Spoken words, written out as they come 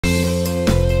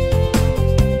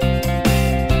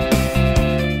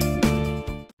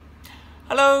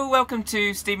Hello, welcome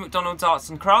to Steve McDonald's Arts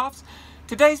and Crafts.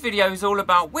 Today's video is all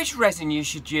about which resin you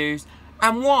should use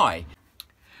and why.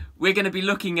 We're going to be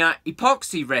looking at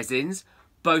epoxy resins,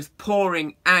 both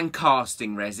pouring and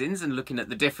casting resins, and looking at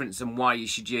the difference and why you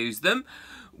should use them.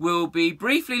 We'll be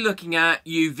briefly looking at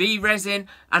UV resin,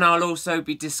 and I'll also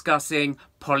be discussing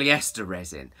polyester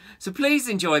resin. So please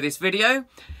enjoy this video.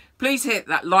 Please hit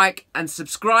that like and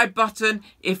subscribe button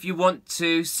if you want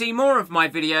to see more of my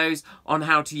videos on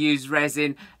how to use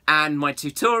resin and my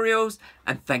tutorials,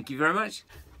 and thank you very much.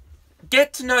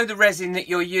 Get to know the resin that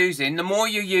you're using. The more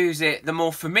you use it, the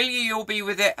more familiar you'll be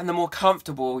with it and the more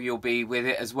comfortable you'll be with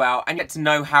it as well, and get to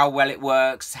know how well it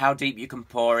works, how deep you can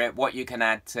pour it, what you can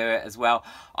add to it as well.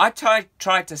 I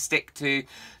try to stick to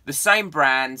the same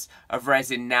brands of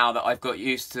resin now that I've got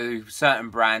used to certain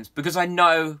brands, because I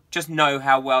just know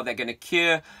how well they're going to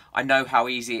cure. I know how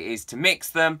easy it is to mix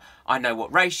them, I know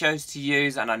what ratios to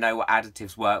use, and I know what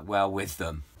additives work well with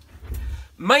them.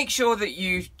 Make sure that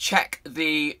you check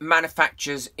the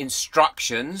manufacturer's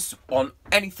instructions on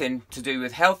anything to do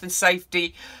with health and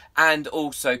safety, and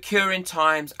also curing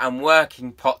times and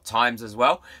working pot times as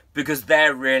well, because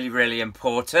they're really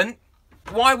important.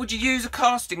 Why would you use a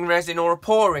casting resin or a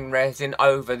pouring resin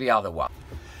over the other one?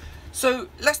 So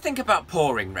let's think about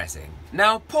pouring resin.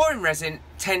 Now, pouring resin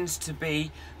tends to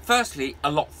be, firstly,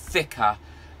 a lot thicker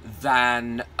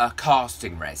than a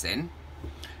casting resin.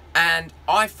 And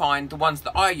I find the ones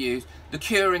that I use, the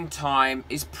curing time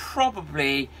is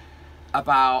probably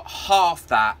about half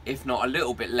that, if not a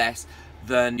little bit less,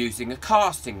 than using a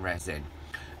casting resin.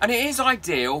 And it is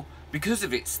ideal, because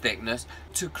of its thickness,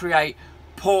 to create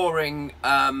pouring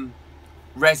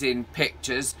resin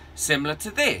pictures similar to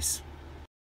this.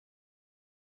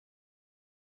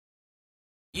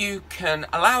 You can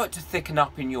allow it to thicken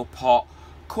up in your pot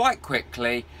quite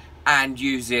quickly and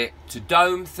use it to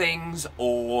dome things,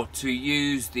 or to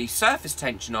use the surface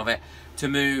tension of it to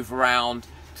move around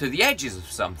to the edges of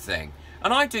something.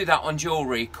 And I do that on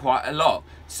jewellery quite a lot,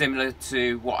 similar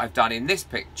to what I've done in this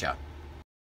picture.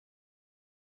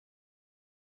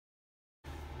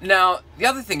 Now, the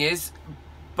other thing is,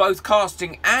 both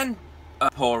casting and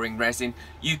pouring resin,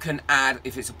 you can add,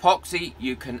 if it's epoxy,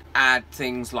 you can add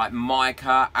things like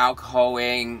mica, alcohol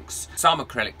inks, some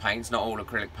acrylic paints, not all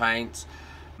acrylic paints,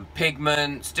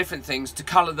 pigments, different things to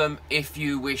colour them if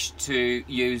you wish to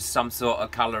use some sort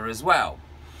of colour as well.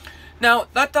 Now,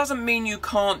 that doesn't mean you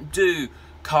can't do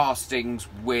castings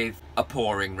with a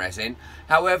pouring resin.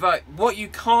 However, what you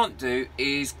can't do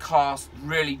is cast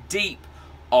really deep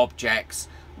objects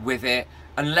with it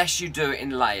unless you do it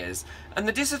in layers. And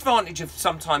the disadvantage of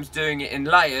sometimes doing it in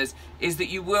layers is that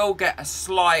you will get a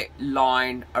slight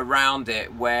line around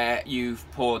it where you've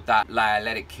poured that layer,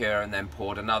 let it cure, and then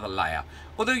poured another layer.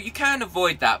 Although you can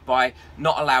avoid that by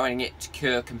not allowing it to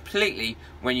cure completely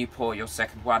when you pour your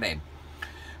second one in.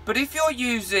 But if you're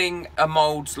using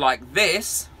molds like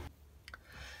this,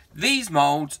 these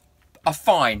molds are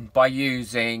fine by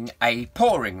using a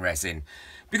pouring resin,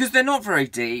 because they're not very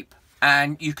deep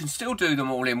and you can still do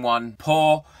them all in one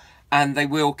pour and they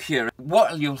will cure.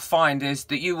 What you'll find is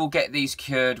that you will get these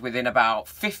cured within about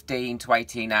 15 to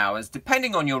 18 hours,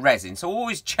 depending on your resin. So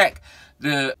always check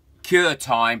the cure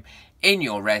time in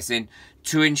your resin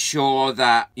to ensure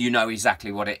that you know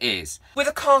exactly what it is. With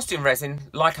a casting resin,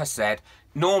 like I said,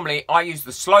 normally I use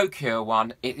the slow cure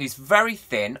one. It is very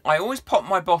thin. I always pop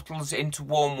my bottles into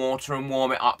warm water and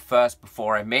warm it up first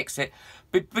before I mix it.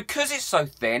 But because it's so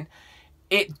thin,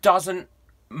 it doesn't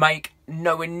make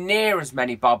nowhere near as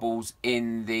many bubbles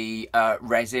in the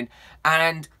resin,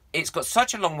 and it's got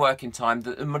such a long working time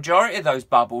that the majority of those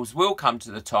bubbles will come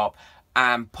to the top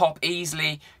and pop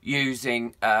easily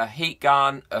using a heat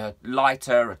gun, a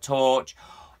lighter, a torch,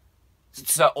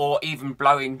 or even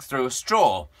blowing through a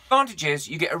straw. The advantage is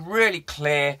you get a really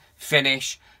clear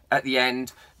finish at the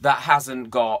end that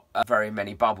hasn't got very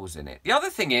many bubbles in it. The other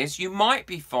thing is, you might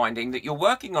be finding that you're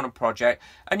working on a project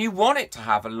and you want it to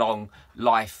have a long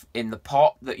life in the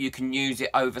pot, that you can use it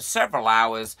over several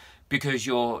hours because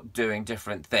you're doing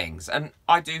different things. And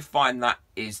I do find that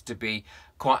is to be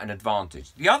quite an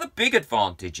advantage. The other big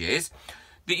advantage is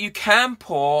that you can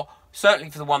pour,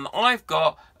 certainly for the one that I've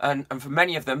got, and for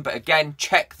many of them, but again,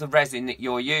 check the resin that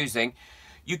you're using,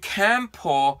 you can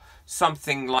pour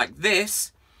something like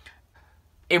this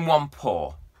in one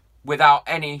pour without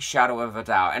any shadow of a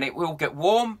doubt, and it will get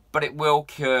warm, but it will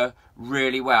cure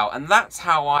really well. And that's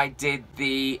how I did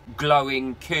the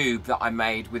glowing cube that I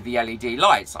made with the LED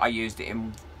lights. I used it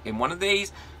in one of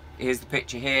these. Here's the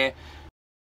picture here.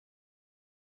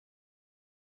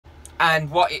 And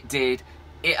what it did,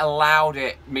 it allowed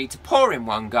me to pour in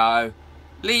one go,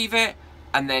 leave it,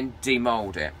 and then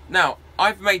demold it. Now,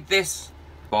 I've made this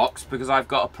box because I've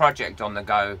got a project on the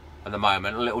go at the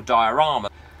moment, a little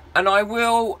diorama, and I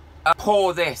will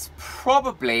pour this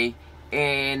probably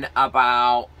in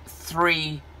about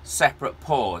 3 separate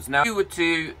pours. Now, if you were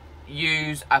to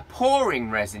use a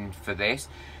pouring resin for this,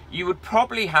 you would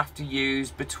probably have to use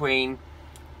between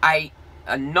 8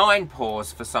 and 9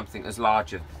 pours for something as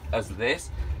large as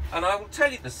this. And I will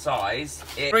tell you the size.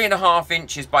 It's 3.5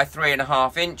 inches by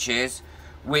 3.5 inches,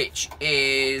 which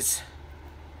is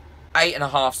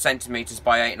 8.5 centimeters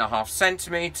by 8.5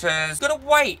 centimeters. Got to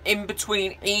wait in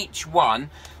between each one,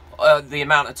 the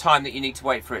amount of time that you need to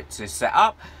wait for it to set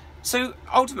up. So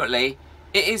ultimately,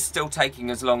 it is still taking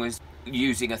as long as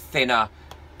using a thinner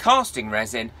casting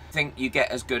resin. I think you get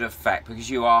as good effect because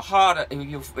you are harder.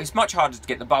 It's much harder to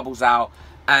get the bubbles out,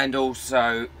 and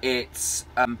also it's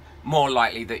more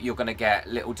likely that you're going to get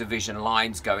little division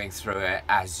lines going through it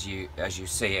as you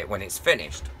see it when it's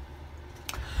finished.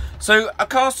 So a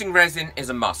casting resin is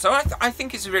a must. So I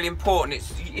think it's really important.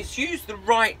 It's use the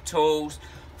right tools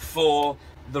for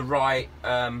the right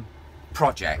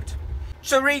project.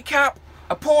 So recap.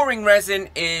 A pouring resin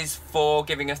is for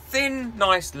giving a thin,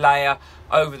 nice layer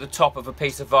over the top of a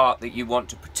piece of art that you want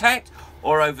to protect,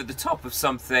 or over the top of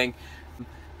something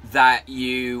that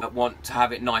you want to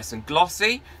have it nice and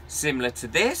glossy, similar to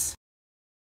this.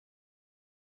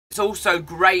 It's also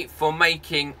great for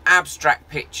making abstract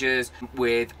pictures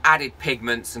with added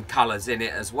pigments and colours in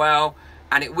it as well,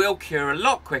 and it will cure a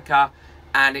lot quicker,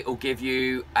 and it will give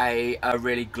you a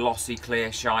really glossy,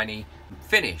 clear, shiny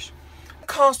finish.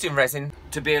 Casting resin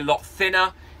to be a lot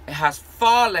thinner, it has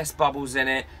far less bubbles in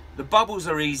it, the bubbles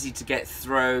are easy to get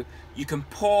through, you can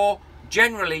pour,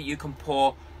 generally you can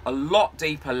pour a lot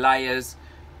deeper layers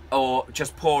or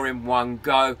just pour in one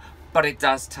go, but it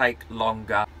does take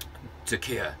longer to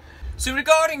cure. So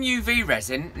regarding UV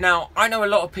resin, now I know a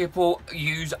lot of people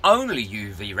use only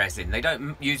UV resin, they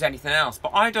don't use anything else,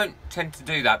 but I don't tend to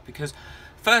do that because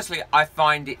firstly, I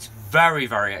find it's very,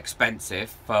 very expensive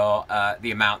for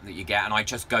the amount that you get, and I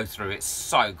just go through it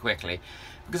so quickly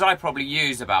because I probably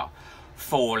use about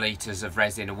 4 litres of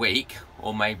resin a week,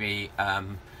 or maybe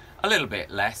a little bit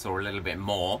less or a little bit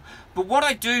more. But what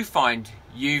I do find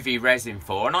UV resin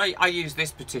for, and I use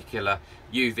this particular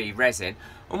UV resin,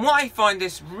 and what I find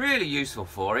this really useful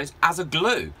for is as a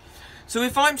glue. So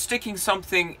if I'm sticking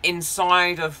something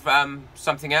inside of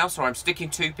something else, or I'm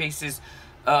sticking 2 pieces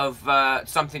of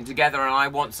something together and I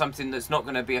want something that's not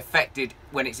going to be affected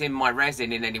when it's in my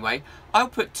resin in any way, I'll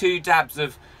put 2 dabs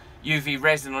of UV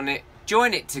resin on it,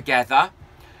 join it together,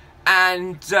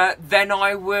 and then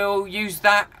I will use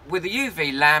that with a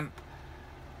UV lamp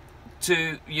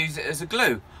to use it as a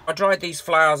glue. I dried these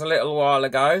flowers a little while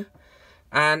ago,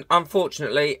 and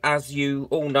unfortunately, as you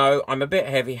all know, I'm a bit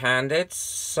heavy-handed,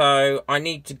 so I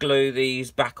need to glue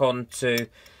these back onto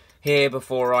here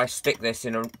before I stick this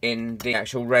in the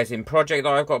actual resin project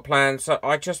that I've got planned. So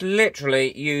I just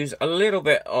literally use a little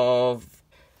bit of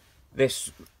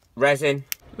this resin,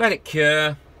 let it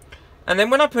cure, and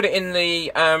then when I put it in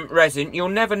the resin, you'll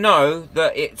never know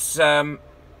that it's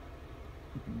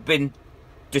been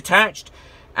detached,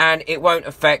 and it won't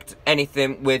affect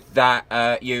anything with that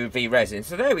UV resin.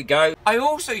 So there we go. I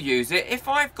also use it if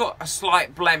I've got a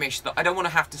slight blemish that I don't want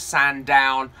to have to sand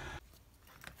down.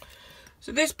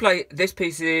 So this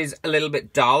piece is a little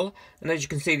bit dull, and as you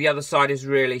can see the other side is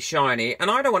really shiny,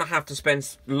 and I don't want to have to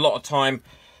spend a lot of time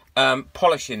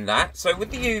polishing that. So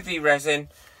with the UV resin,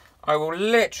 I will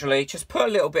literally just put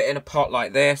a little bit in a pot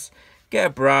like this, get a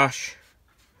brush,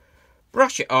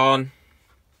 brush it on.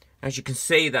 As you can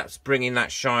see, that's bringing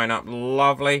that shine up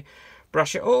lovely.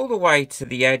 Brush it all the way to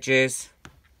the edges.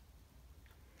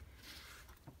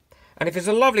 And if it's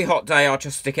a lovely hot day, I'll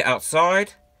just stick it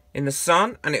outside in the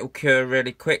sun and it will cure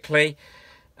really quickly.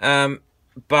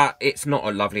 But it's not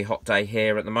a lovely hot day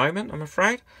here at the moment, I'm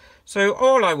afraid. So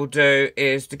all I will do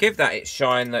is, to give that its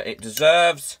shine that it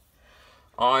deserves,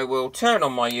 I will turn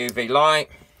on my UV light.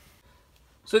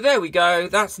 So there we go,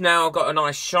 that's now got a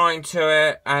nice shine to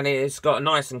it, and it's got a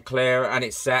nice and clear, and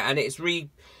it's set, and it's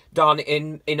redone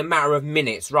in a matter of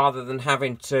minutes rather than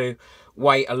having to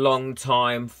wait a long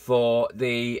time for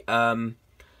the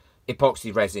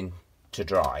epoxy resin to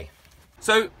dry.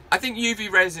 So I think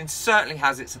UV resin certainly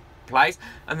has its place,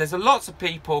 and there's lots of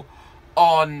people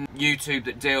on YouTube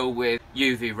that deal with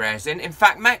UV resin. In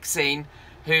fact, Maxine,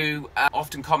 who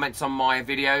often comments on my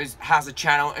videos, has a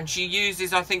channel, and she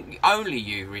uses, I think, only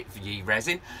UV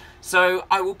resin. So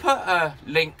I will put a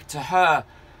link to her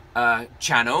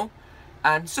channel,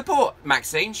 and support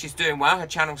Maxine. She's doing well, her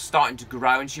channel's starting to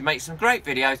grow, and she makes some great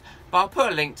videos. But I'll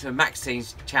put a link to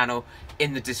Maxine's channel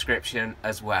in the description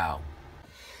as well.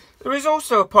 There is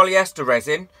also a polyester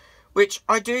resin, which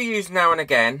I do use now and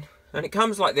again, and it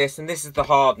comes like this, and this is the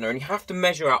hardener, and you have to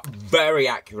measure out very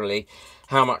accurately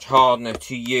how much hardener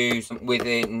to use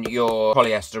within your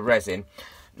polyester resin.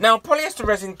 Now, polyester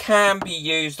resin can be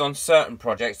used on certain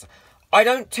projects. I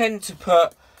don't tend to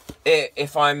put it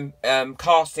if I'm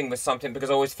casting with something, because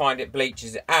I always find it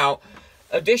bleaches it out.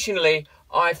 Additionally,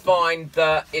 I find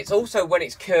that it's also, when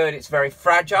it's cured, it's very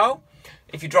fragile.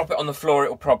 If you drop it on the floor, it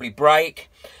will probably break.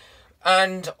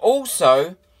 And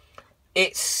also,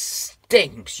 it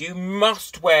stinks. You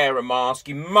must wear a mask.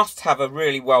 You must have a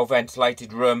really well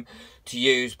ventilated room to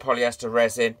use polyester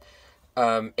resin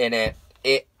in it.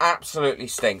 It absolutely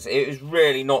stinks. It is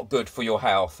really not good for your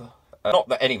health. Not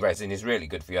that any resin is really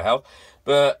good for your health,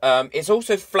 but it's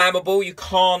also flammable. You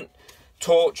can't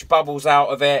torch bubbles out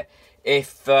of it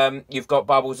if you've got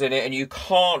bubbles in it, and you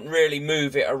can't really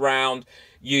move it around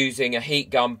using a heat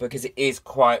gun because it is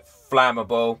quite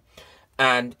flammable.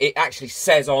 And it actually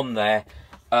says on there,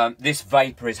 this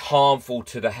vapour is harmful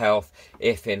to the health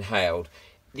if inhaled.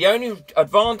 The only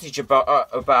advantage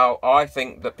about I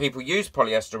think that people use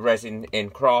polyester resin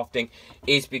in crafting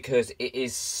is because it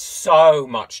is so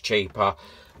much cheaper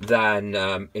than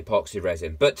epoxy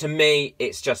resin. But to me,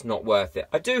 it's just not worth it.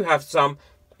 I do have some,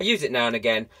 I use it now and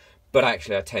again, but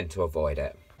actually I tend to avoid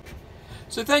it.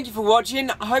 So thank you for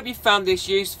watching. I hope you found this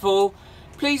useful.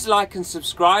 Please like and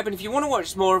subscribe, and if you want to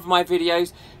watch more of my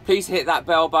videos, please hit that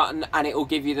bell button and it will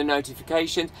give you the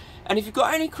notifications. And if you've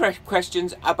got any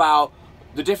questions about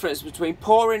the difference between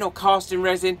pouring or casting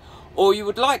resin, or you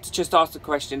would like to just ask a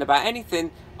question about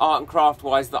anything art and craft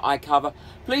wise that I cover,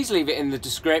 please leave it in the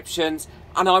descriptions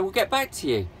and I will get back to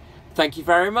you. Thank you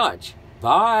very much.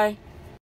 Bye.